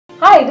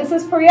Hi, this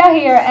is Priya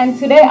here, and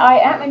today I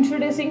am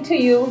introducing to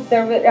you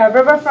the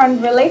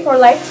Riverfront Relay for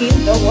Life team,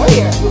 the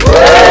Warrior.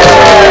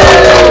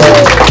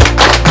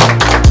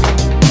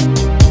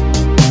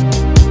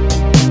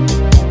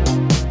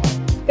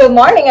 Good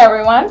morning,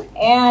 everyone,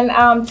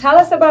 and tell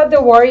us about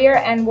the Warrior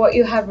and what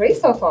you have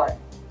raised so far.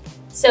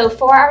 So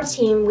for our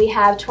team, we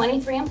have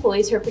 23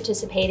 employees who are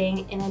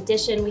participating. In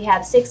addition, we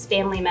have 6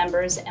 family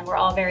members, and we're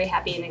all very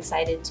happy and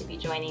excited to be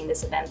joining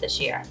this event this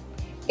year.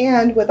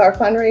 And with our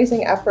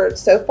fundraising efforts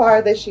so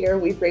far this year,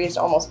 we've raised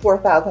almost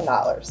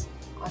 $4,000.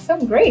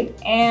 Awesome, great.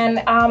 And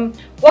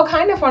what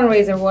kind of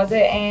fundraiser was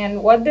it,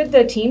 and what did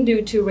the team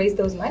do to raise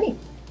those money?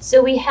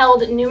 So we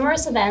held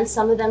numerous events.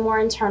 Some of them were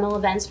internal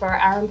events for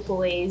our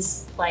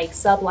employees, like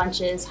sub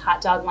lunches,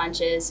 hot dog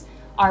lunches.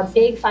 Our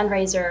big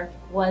fundraiser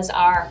was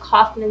our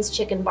Kaufman's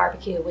Chicken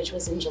Barbecue, which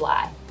was in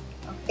July.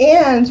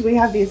 And we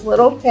have these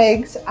little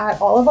pigs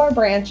at all of our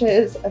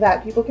branches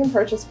that people can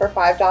purchase for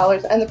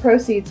 $5, and the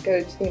proceeds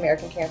go to the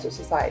American Cancer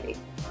Society.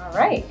 All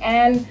right,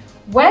 and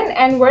when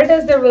and where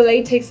does the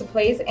relay take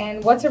place,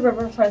 and what's the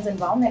Riverfront's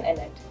involvement in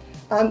it?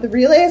 The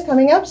relay is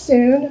coming up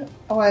soon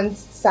on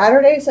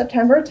Saturday,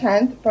 September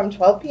 10th from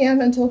 12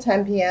 p.m. until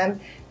 10 p.m.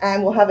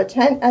 and we'll have a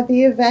tent at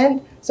the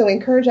event, so we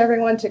encourage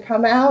everyone to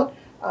come out,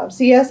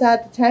 see us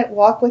at the tent,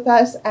 walk with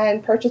us,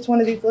 and purchase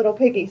one of these little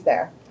piggies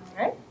there.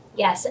 All right.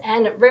 Yes,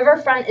 and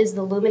Riverfront is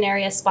the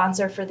Luminaria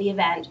sponsor for the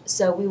event,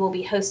 so we will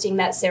be hosting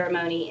that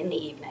ceremony in the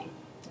evening.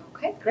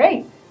 Okay,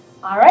 great.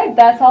 All right,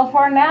 that's all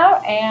for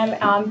now,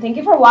 and thank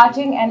you for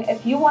watching, and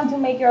if you want to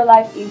make your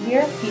life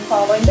easier, keep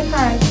following the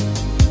current.